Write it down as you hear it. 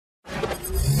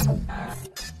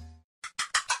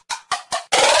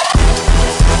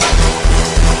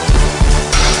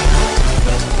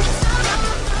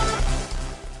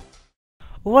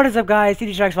What is up, guys?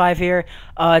 TDCROX here.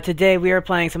 Today we are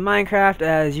playing some Minecraft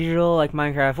as usual, like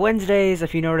Minecraft Wednesdays.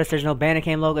 If you notice, there's no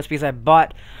Bandicam logo. It's because I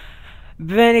bought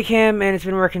Bandicam and it's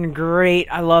been working great.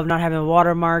 I love not having a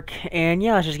watermark. And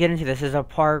yeah, let's just get into this. This is a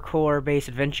parkour-based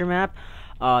adventure map.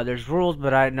 There's rules,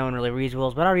 but no one really reads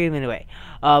rules, but I'll read them anyway.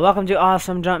 Welcome to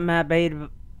Awesome Jump Map, babe.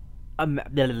 I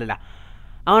want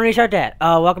to restart that.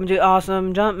 Welcome to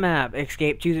Awesome Jump Map.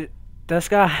 Escape to the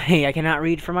sky. I cannot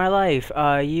read for my life.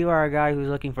 You are a guy who's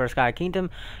looking for a sky kingdom.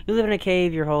 You live in a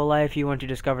cave your whole life. You want to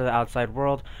discover the outside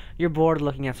world. You're bored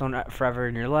looking at someone forever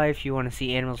in your life. You want to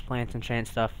see animals, plants, enchant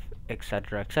stuff,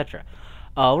 etc., etc.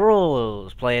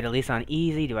 Rules. Play it at least on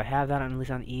easy. Do I have that on at least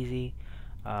on easy?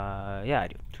 Yeah, I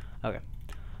do. Okay.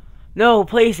 No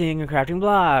placing and crafting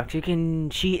blocks. You can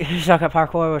cheat and suck at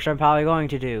parkour, which I'm probably going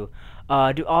to do.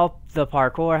 Do all the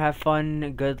parkour. Have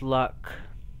fun. Good luck.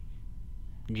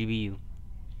 GBU.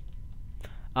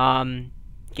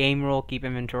 Game rule, keep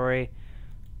inventory.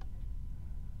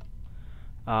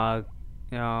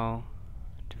 No.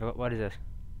 What is this?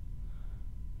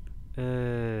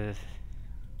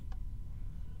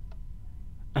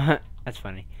 That's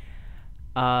funny.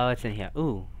 What's in here?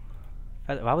 Ooh.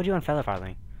 Why would you want feather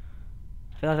farthing?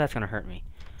 I feel like that's gonna hurt me.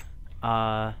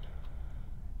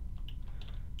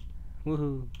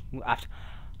 Woohoo.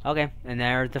 Okay, and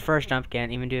there's the first jump.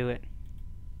 Can't even do it.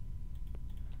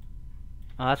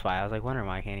 Oh, that's why. I was like wondering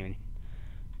why I can't even.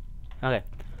 Okay.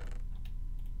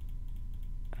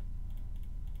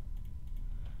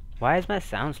 Why is my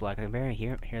sound so loud? I can barely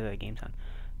hear the game sound.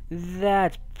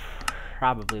 That's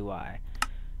probably why.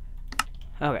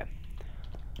 Okay.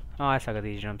 Oh, I suck at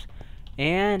these jumps.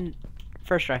 And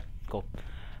first try. Cool.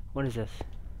 What is this?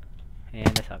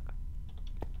 And I suck.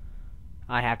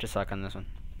 I have to suck on this one.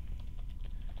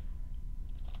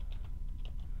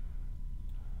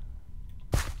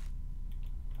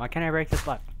 Why can't I break this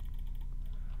block?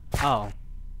 Oh.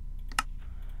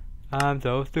 I'm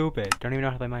so stupid. Don't even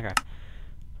know how to play Minecraft.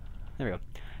 There we go.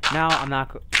 Now I'm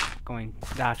not going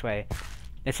that way.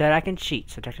 It said I can cheat,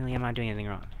 so technically I'm not doing anything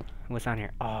wrong. What's down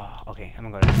here? Oh, okay.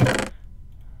 I'm gonna go down.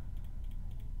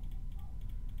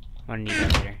 I'm gonna need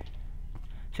that later.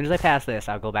 As soon as I pass this,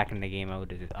 I'll go back into game mode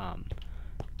to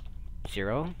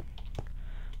 0.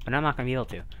 But I'm not gonna be able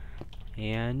to.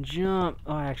 And jump.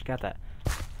 Oh, I actually got that.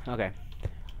 Okay.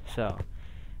 So,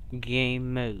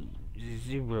 game mode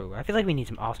 0. I feel like we need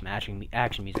some awesome action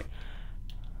music.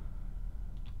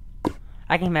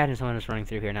 I can imagine someone just running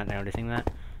through here not noticing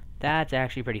that. That's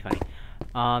actually pretty funny.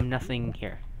 Nothing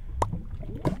here.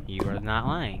 You are not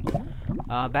lying.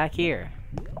 Back here.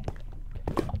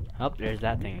 Oh, there's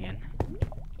that thing again.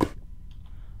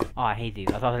 Oh, I hate these.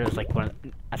 I thought it was like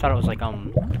I thought it was like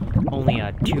only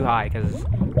too high, because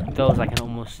those I can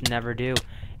almost never do.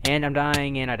 And I'm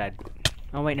dying, and I died.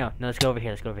 Oh wait, no, let's go over here.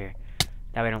 Let's go over here.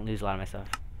 That way I don't lose a lot of my stuff.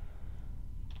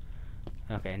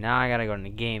 Okay, now I gotta go into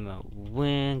game mode.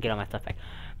 Win, get all my stuff back.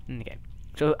 Okay,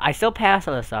 so I still pass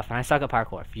all this stuff, and I suck at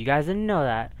parkour. If you guys didn't know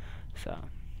that, so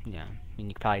yeah, I mean,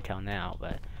 you can probably tell now,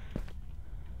 but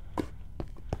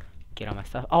get all my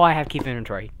stuff. Oh, I have keep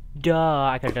inventory. Duh,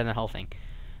 I could have done that whole thing.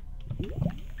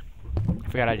 I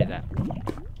forgot I did that.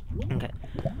 Okay,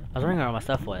 I was wondering where all my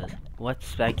stuff was.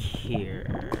 What's back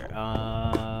here?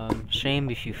 Shame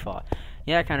if you fought.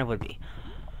 Yeah, it kind of would be.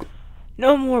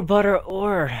 No more butter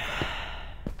or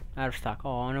out of stock.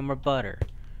 Oh, no more butter.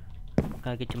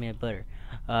 Gotta get to me a butter.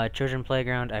 Children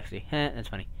playground. Actually, that's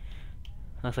funny.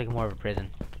 Looks like more of a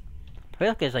prison. I feel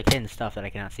like there's like hidden stuff that I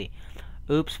cannot see.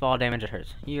 Oops, fall damage. It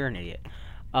hurts. You're an idiot.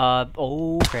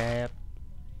 Oh crap.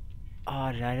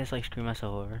 Oh, did I just like screw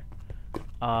myself over?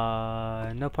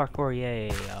 No parkour.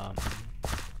 Yay.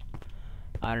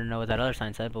 I don't know what that other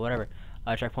sign said, but whatever.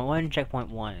 Checkpoint 1, checkpoint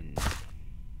 1.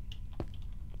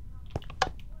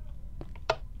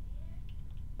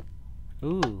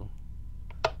 Ooh.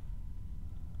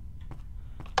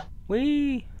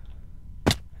 Whee!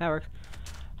 That works.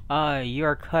 You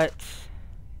are cut.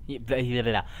 You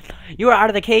are out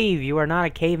of the cave. You are not a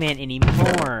caveman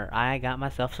anymore. I got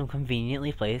myself some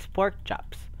conveniently placed pork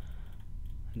chops.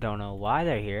 Don't know why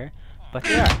they're here, but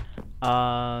they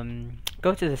are.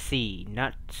 Go to the sea.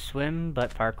 Not swim,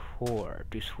 but parkour.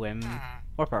 Do swim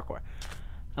or parkour.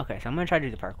 Okay, so I'm gonna try to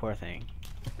do the parkour thing.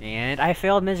 And I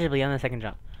failed miserably on the second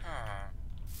jump.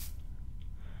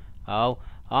 Oh,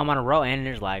 I'm on a row and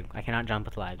there's lag. I cannot jump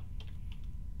with lag.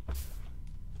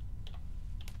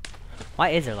 Why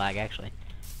is there lag, actually?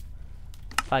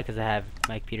 Probably because I have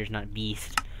my computer's not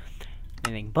beast.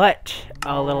 Anything but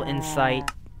a little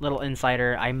insight little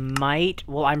insider. I might,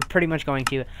 well, I'm pretty much going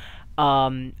to.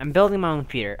 I'm building my own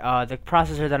computer. The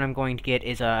processor that I'm going to get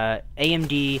is a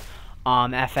AMD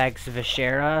FX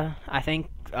Vishera, I think,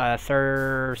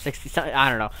 60, I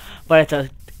don't know, but it's a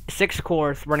 6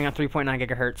 cores running on 3.9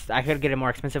 gigahertz. I could get a more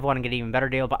expensive one and get an even better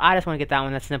deal, but I just want to get that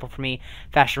one. That's simple for me.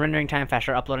 Faster rendering time,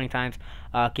 faster uploading times,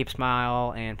 keep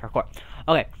smile, and parkour.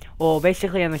 Okay, well,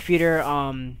 basically on the computer,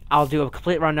 I'll do a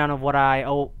complete rundown of what I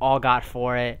all got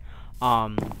for it.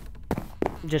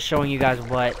 Just showing you guys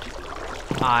what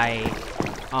I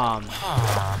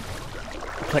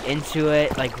put into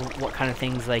it, like what kind of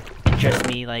things like interest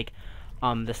me, like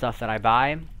the stuff that I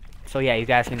buy. So yeah, you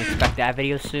guys can expect that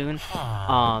video soon.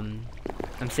 I'm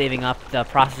saving up. The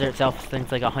processor itself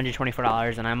things like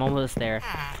 $124, and I'm almost there.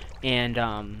 And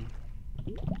I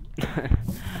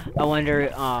wonder,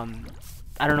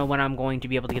 I don't know when I'm going to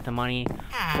be able to get the money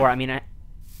for. I mean,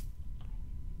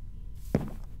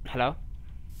 hello?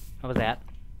 What was that?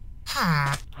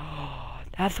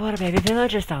 That's what a baby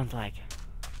villager sounds like.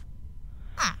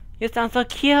 You sound so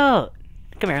cute.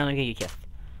 Come here, let me get you a kiss.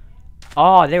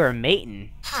 Oh, they were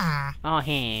mating. Oh,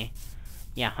 hey.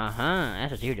 Yeah,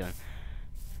 that's what you're doing.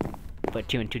 Put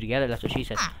 2 and 2 together, that's what she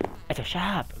said. It's a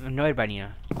shop. I'm annoyed by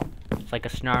Nina. It's like a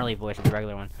snarly voice of the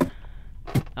regular one.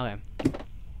 Okay.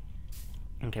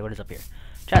 Okay, what is up here?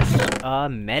 Chest.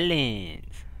 Melons.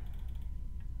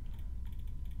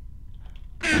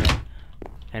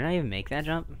 Can I even make that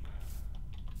jump?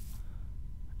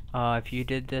 If you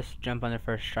did this jump on the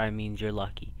first try means you're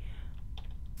lucky.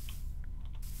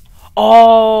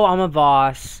 Oh, I'm a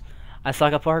boss. I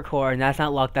suck at parkour, and that's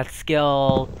not luck, that's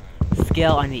skill.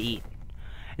 Skill I need to eat.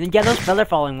 And then, yeah, those feather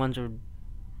falling ones were...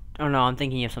 Oh no, I'm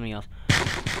thinking of something else.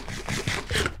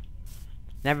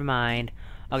 Never mind.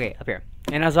 Okay, up here.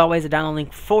 And as always, the download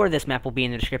link for this map will be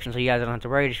in the description, so you guys don't have to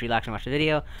worry, just relax and watch the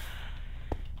video.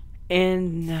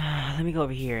 And, let me go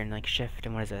over here and, like, shift,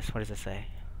 and what is this? What does this say?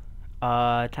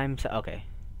 Time set, okay.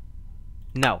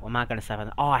 No, I'm not gonna stop on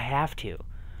that. Oh, I have to.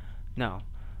 No.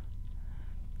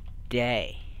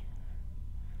 Day.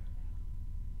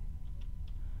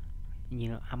 You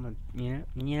know,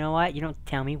 you know what? You don't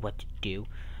tell me what to do.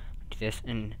 Do this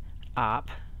and op.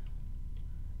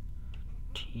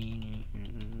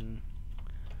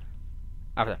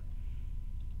 After.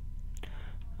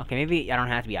 Okay, maybe I don't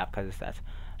have to be op because that's.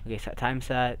 Okay, set time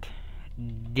set.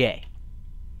 Day.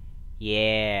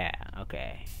 Yeah.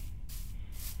 Okay.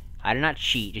 I did not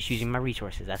cheat, just using my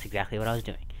resources. That's exactly what I was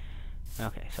doing.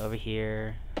 Okay, so over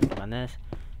here, on this.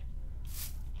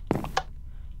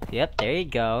 Yep, there you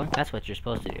go. That's what you're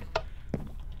supposed to do.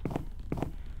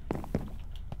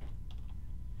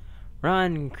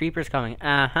 Run, creeper's coming.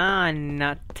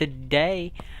 Not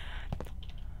today.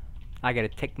 I gotta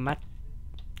take my...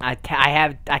 I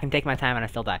can take my time and I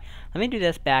still die. Let me do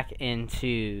this back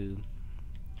into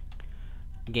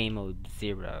game mode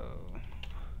 0.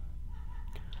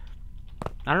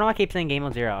 I don't know why I keep saying game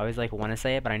mode 0. I always like want to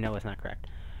say it, but I know it's not correct.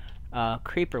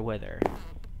 Creeper wither.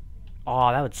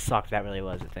 Oh, that would suck if that really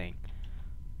was a thing.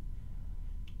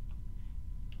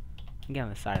 Get on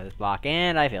the side of this block,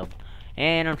 and I failed.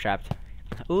 And I'm trapped.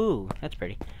 Ooh, that's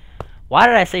pretty. Why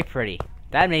did I say pretty?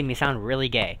 That made me sound really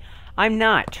gay. I'm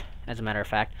not, as a matter of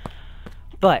fact.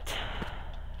 But,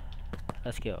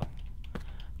 let's go.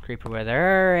 Creeper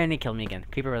wither, and he killed me again.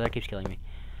 Creeper wither keeps killing me.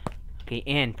 Okay,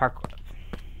 and parkour.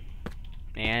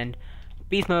 And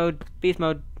beast mode, beast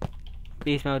mode,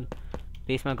 beast mode,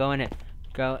 beast mode, go in it.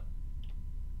 Go.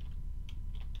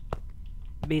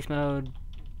 Beast mode,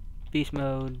 beast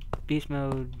mode, beast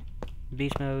mode,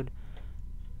 beast mode.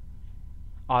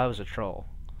 Oh, that was a troll.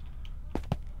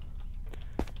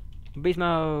 Beast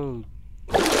mode.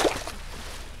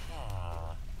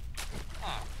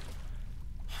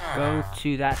 Go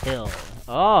to that hill.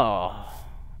 Oh,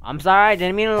 I'm sorry, I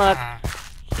didn't mean to look.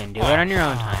 You can do it on your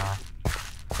own time.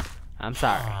 I'm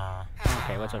sorry.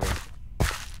 Okay, what's over here?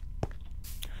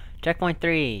 Checkpoint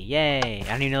 3, yay! I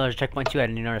didn't even know there was a checkpoint 2, I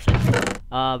didn't even notice it.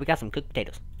 We got some cooked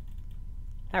potatoes.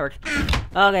 That works.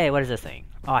 Okay, what is this thing?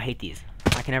 Oh, I hate these.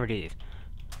 I can never do these.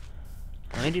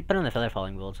 Let me put on the feather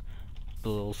falling bulls.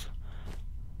 Bulls.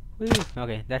 Woo.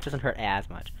 Okay, that doesn't hurt as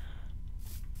much.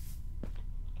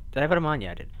 Did I put them on?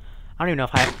 Yeah, I did. I don't even know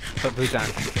if I put boots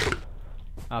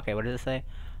on. Okay, what does it say?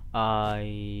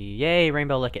 Yay,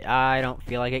 rainbow lick it. I don't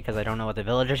feel like it because I don't know what the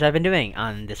villagers have been doing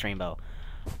on this rainbow.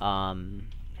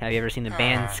 Have you ever seen the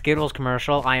banned Skittles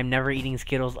commercial? I am never eating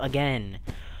Skittles again.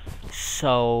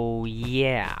 So,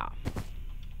 yeah.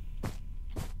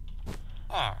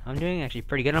 I'm doing actually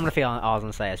pretty good. I'm gonna fail on all I was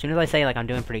gonna say. As soon as I say, like, I'm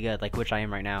doing pretty good, like, which I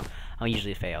am right now, I'll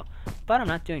usually fail. But I'm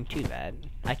not doing too bad.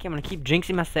 I'm gonna keep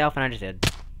jinxing myself, and I just did.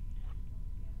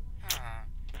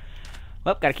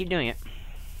 Well, gotta keep doing it.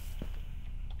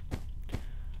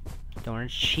 Don't want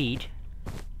to cheat.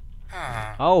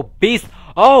 Oh, beast!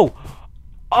 Oh!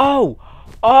 Oh!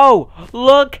 Oh!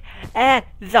 Look at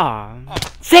the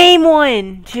same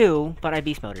one, too, but I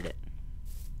beast moded it.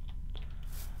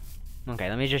 Okay,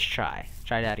 let me just try.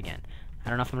 Try that again. I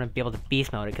don't know if I'm gonna be able to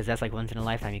beast mode it, because that's like once in a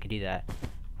lifetime you can do that.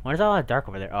 Why is all that dark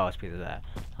over there? Oh, it's because of that.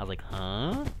 I was like,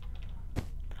 huh?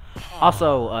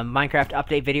 Also, a Minecraft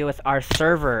update video with our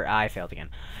server, I failed again,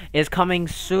 is coming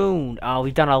soon.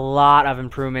 We've done a lot of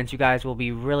improvements. You guys will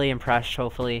be really impressed,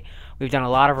 hopefully. We've done a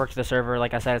lot of work to the server.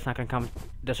 Like I said, it's not going to come,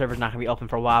 the server's not going to be open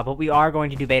for a while, but we are going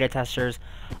to do beta testers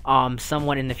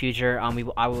somewhat in the future.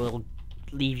 I will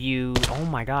leave you, oh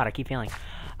my god, I keep failing.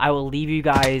 I will leave you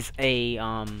guys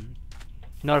a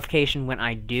notification when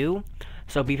I do.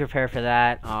 So be prepared for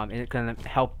that. It's going to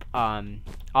help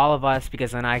all of us,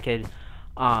 because then I could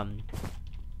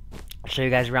show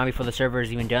you guys around before the server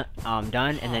is even done,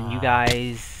 and then you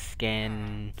guys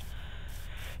can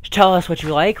tell us what you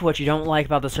like, what you don't like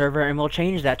about the server, and we'll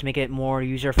change that to make it more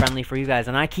user-friendly for you guys.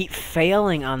 And I keep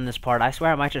failing on this part. I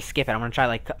swear I might just skip it. I'm going to try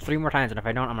like 3 more times, and if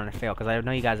I don't, I'm going to fail, because I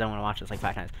know you guys don't want to watch this like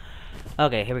 5 times.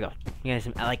 Okay, here we go. You guys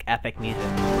some like epic music.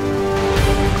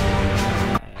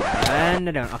 And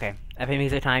okay, epic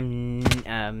music time.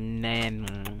 I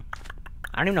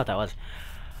don't even know what that was.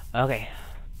 Okay.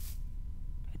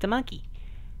 It's a monkey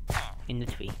in the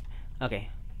tree. Okay.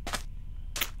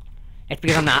 It's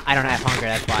because I don't have hunger,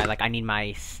 that's why. Like, I need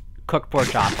my cooked pork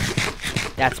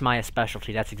chops. That's my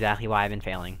specialty. That's exactly why I've been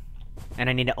failing. And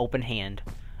I need an open hand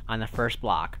on the first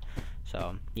block.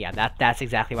 So, yeah, that's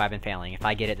exactly why I've been failing. If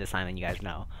I get it this time, then you guys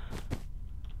know.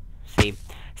 See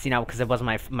now, because it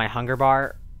wasn't my hunger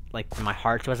bar, like, my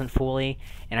hearts wasn't fully,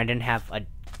 and I didn't have a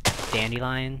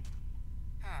dandelion.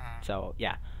 So,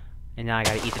 yeah. And now I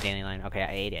gotta eat the dandelion. Okay,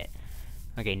 I ate it.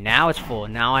 Okay, now it's full.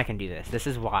 Now I can do this. This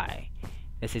is why.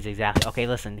 This is exactly... Okay,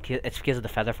 listen. It's because of the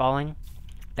feather falling.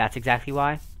 That's exactly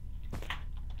why.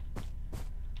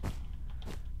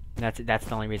 That's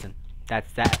the only reason. That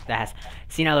has...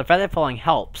 See, now the feather falling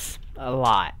helps a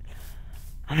lot.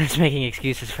 I'm just making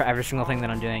excuses for every single thing that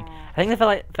I'm doing. I think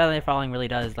the feather falling really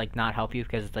does, like, not help you,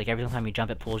 because, like, every time you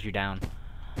jump, it pulls you down.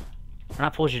 Or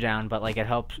not pulls you down, but, like, it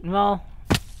helps... Well...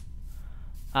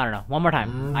 I don't know. One more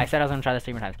time. I said I was gonna try this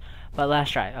 3 more times. But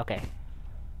last try. Okay.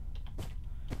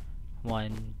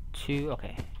 1, 2.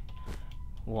 Okay.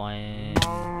 1.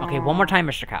 Okay, one more time,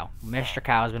 Mr. Cow. Mr.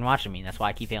 Cow has been watching me. That's why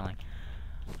I keep failing.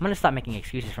 I'm gonna stop making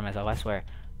excuses for myself, I swear.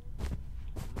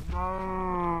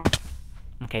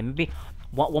 Okay, maybe...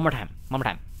 One more time. One more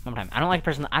time. One more time. I don't like a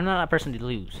person... I'm not a person to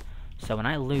lose. So when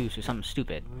I lose to something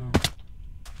stupid...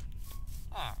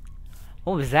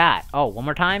 What was that? Oh, one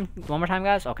more time? One more time,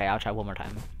 guys? Okay, I'll try one more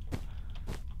time.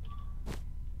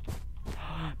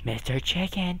 Mr.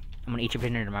 Chicken. I'm gonna eat your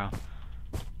dinner tomorrow.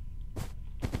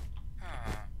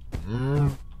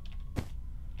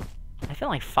 I feel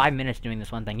like 5 minutes doing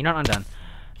this one thing. You know what? I'm done.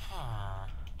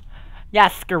 Yeah,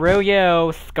 screw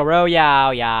you. Screw you.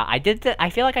 Yeah, I did that.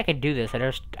 I feel like I could do this.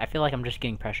 I feel like I'm just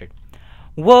getting pressured.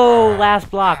 Whoa,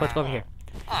 last block. Let's go over here.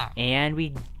 And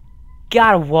we...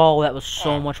 got a wall. That was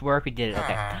so much work. We did it.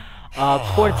 Okay.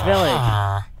 Port's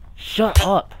Village. Shut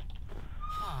up.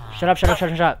 Shut up, shut up,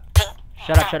 shut up, shut up.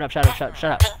 Shut up, shut up, shut up, shut up,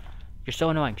 shut up. You're so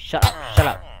annoying. Shut up, shut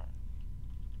up.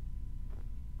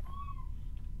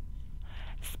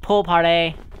 Pool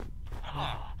party.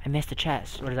 I missed the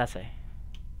chest. What does that say?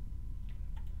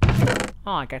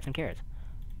 Oh, I got some carrots.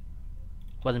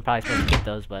 Wasn't probably supposed to get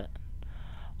those, but...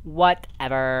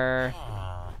 whatever.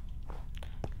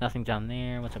 Nothing down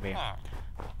there. What's up here?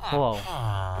 Whoa.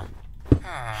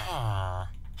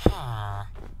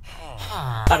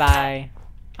 Bye-bye.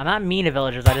 I'm not mean to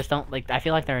villagers. I just don't, like, I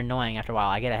feel like they're annoying after a while.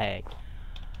 I get a headache.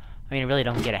 I mean, I really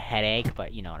don't get a headache,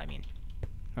 but you know what I mean.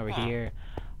 Over here.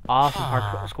 Awesome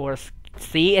hardcore scores.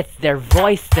 See? It's their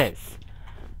voices.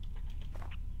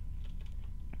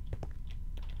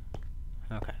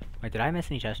 Okay. Wait, did I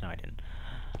miss any chests? No, I didn't.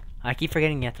 I keep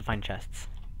forgetting you have to find chests.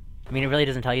 I mean, it really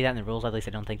doesn't tell you that in the rules, at least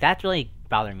I don't think. That's really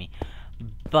bothering me.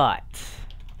 But...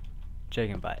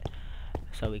 chicken butt.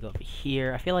 So we go over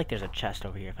here. I feel like there's a chest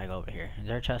over here if I go over here. Is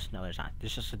there a chest? No, there's not.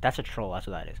 There's just... that's a troll. That's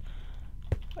what that is.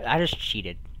 I just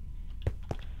cheated.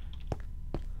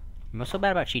 What's so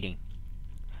bad about cheating?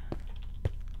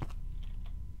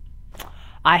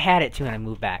 I had it too and I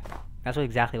moved back. That's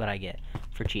exactly what I get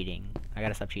for cheating. I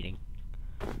gotta stop cheating.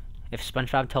 If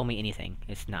SpongeBob told me anything,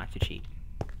 it's not to cheat.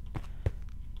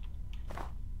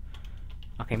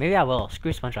 Okay, maybe I will.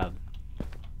 Screw SpongeBob.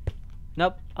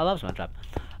 Nope, I love SpongeBob.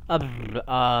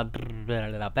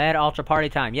 Bed ultra party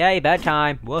time. Yay,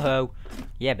 bedtime. Woohoo.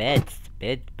 Yeah, beds.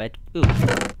 Bed. Ooh.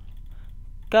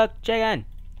 cooked chicken.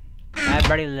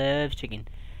 Everybody loves chicken.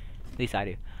 At least I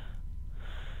do.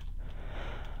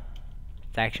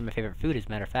 It's actually my favorite food, as a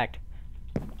matter of fact.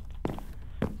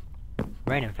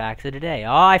 Random facts of today.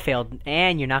 Oh, I failed.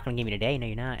 And you're not going to give me today. No,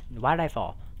 you're not. Why did I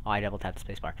fall? Oh, I double tapped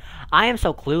the spacebar. I am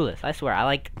so clueless. I swear. I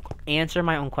like answer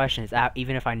my own questions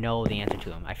even if I know the answer to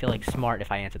them. I feel like smart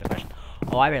if I answer the question.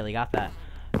 Oh, I barely got that.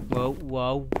 Whoa,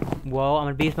 whoa, whoa. I'm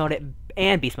going to beast mode it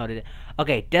and beast mode it.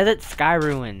 Okay, Desert Sky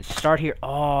Ruins. Start here.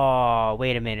 Oh,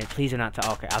 wait a minute. Please do not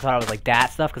tell. Okay, I thought I was like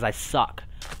that stuff because I suck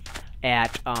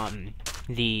at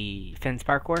the fence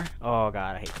parkour. Oh,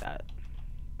 God, I hate that.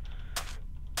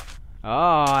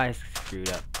 Oh, I screwed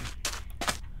up.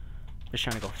 Just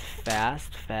trying to go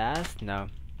fast, fast. No.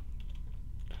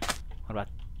 What about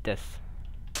this?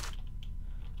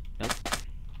 Nope.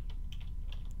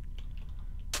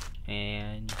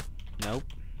 And nope.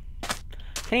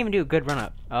 Can't even do a good run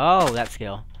up. Oh, that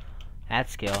skill. That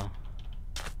skill.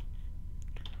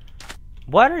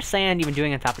 What are sand even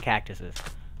doing on top of cactuses?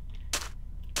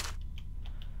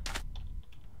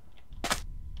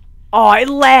 Oh, it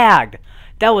lagged!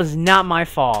 That was not my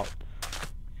fault.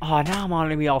 Oh, now I'm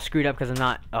gonna be all screwed up because I'm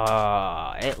not.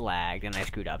 It lagged and I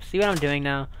screwed up. See what I'm doing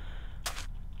now?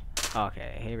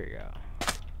 Okay, here we go.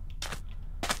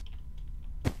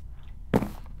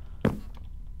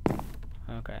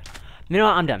 Okay. You know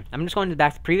what? I'm done. I'm just going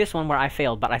back to the previous one where I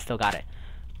failed, but I still got it.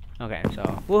 Okay, so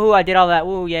woohoo! I did all that.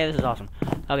 Woo! Yeah, this is awesome.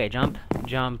 Okay, jump,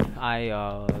 jump. I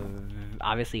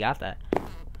obviously got that.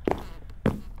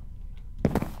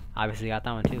 Obviously got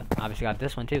that one too. Obviously got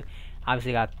this one too.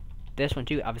 Obviously got this one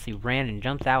too. Obviously ran and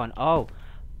jumped that one. Oh.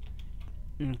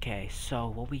 Okay, so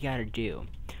what we gotta do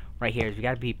right here is we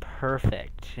gotta be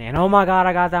perfect. And oh my god,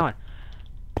 I got that one.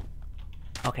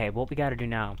 Okay, what we gotta do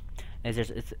now is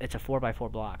it's a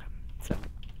 4x4 block. So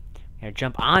here,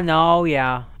 jump on. Oh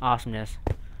yeah, awesomeness,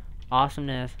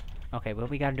 awesomeness. Okay, what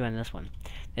we gotta do on this one?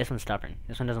 This one's stubborn.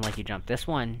 This one doesn't like you jump. This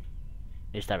one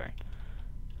is stubborn.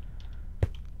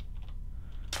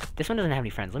 This one doesn't have any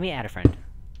friends. Let me add a friend.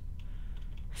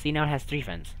 See, now it has 3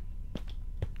 friends.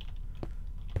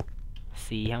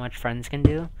 See how much friends can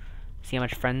do? See how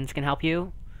much friends can help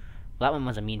you? Well, that one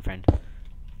was a mean friend.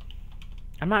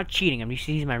 I'm not cheating. I'm just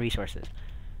using my resources.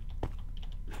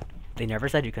 They never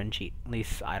said you couldn't cheat. At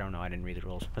least, I don't know. I didn't read the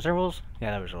rules. Was there rules?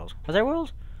 Yeah, there was rules. Was there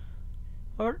rules?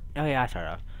 Or, oh, yeah, I started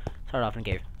off. Started off in a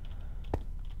cave.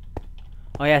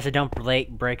 Oh, yeah, so don't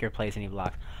break or place any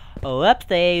blocks. Oh,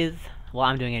 upstairs. Well,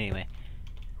 I'm doing it anyway.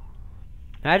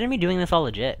 Imagine me doing this all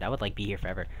legit. I would, like, be here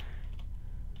forever.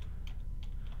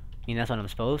 I mean, that's what I'm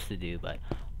supposed to do, but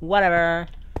whatever.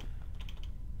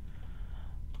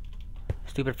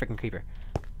 Stupid freaking creeper.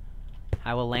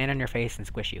 I will land on your face and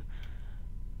squish you.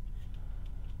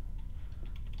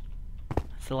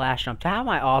 It's the last jump. How am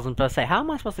I awesome supposed to say? How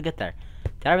am I supposed to get there?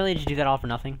 Did I really just do that all for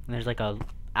nothing? And there's like a...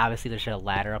 Obviously, there's a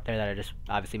ladder up there that I just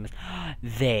obviously missed.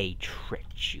 They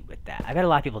tricked you with that. I bet a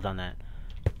lot of people done that.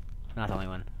 Not the only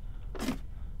one.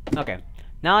 Okay.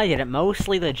 Now I did it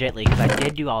mostly legitly because I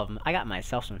did do all of them. I got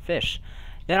myself some fish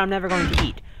that I'm never going to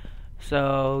eat.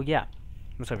 So, yeah.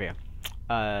 What's over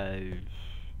here?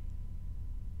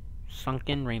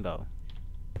 Sunken rainbow.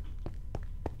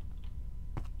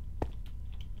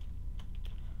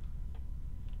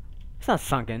 It's not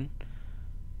sunken.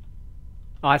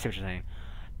 Oh, I see what you're saying.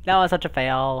 That was such a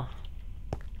fail.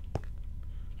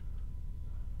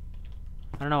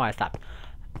 I don't know why I stopped.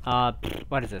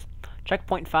 What is this?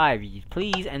 Checkpoint 5,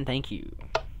 please and thank you.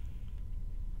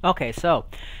 Okay, so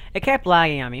it kept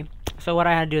lagging on me. So what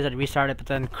I had to do is I had to restart it, but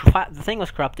then the thing was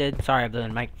corrupted. Sorry, I blew in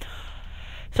the mic.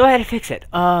 So I had to fix it.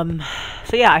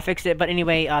 So yeah, I fixed it. But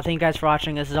anyway, thank you guys for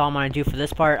watching. This is all I'm gonna do for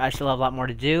this part. I still have a lot more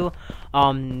to do.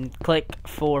 Click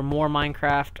for more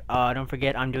Minecraft. Don't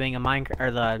forget, I'm doing a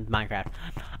Minecraft.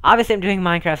 Obviously, I'm doing a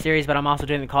Minecraft series, but I'm also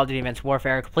doing the Call of Duty Advanced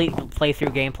Warfare complete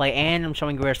playthrough gameplay, and I'm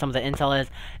showing you where some of the intel is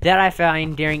that I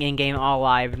find during in-game all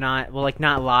live. Not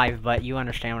live, but you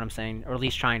understand what I'm saying, or at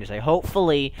least trying to say.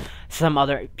 Hopefully, some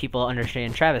other people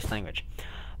understand Travis language.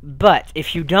 But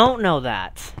if you don't know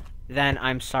that, then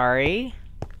I'm sorry.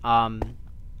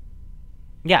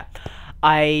 Yeah,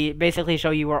 I basically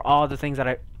show you where all the things that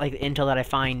I like, the intel that I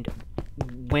find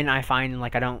when I find,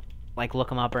 like, I don't like look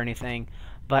them up or anything,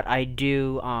 but I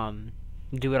do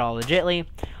do it all legitly.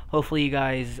 Hopefully you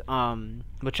guys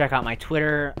will check out my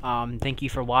Twitter. Thank you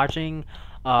for watching.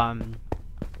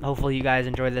 Hopefully you guys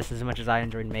enjoyed this as much as I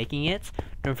enjoyed making it.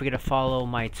 Don't forget to follow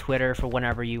my Twitter for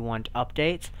whenever you want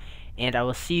updates, and I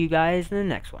will see you guys in the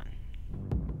next one.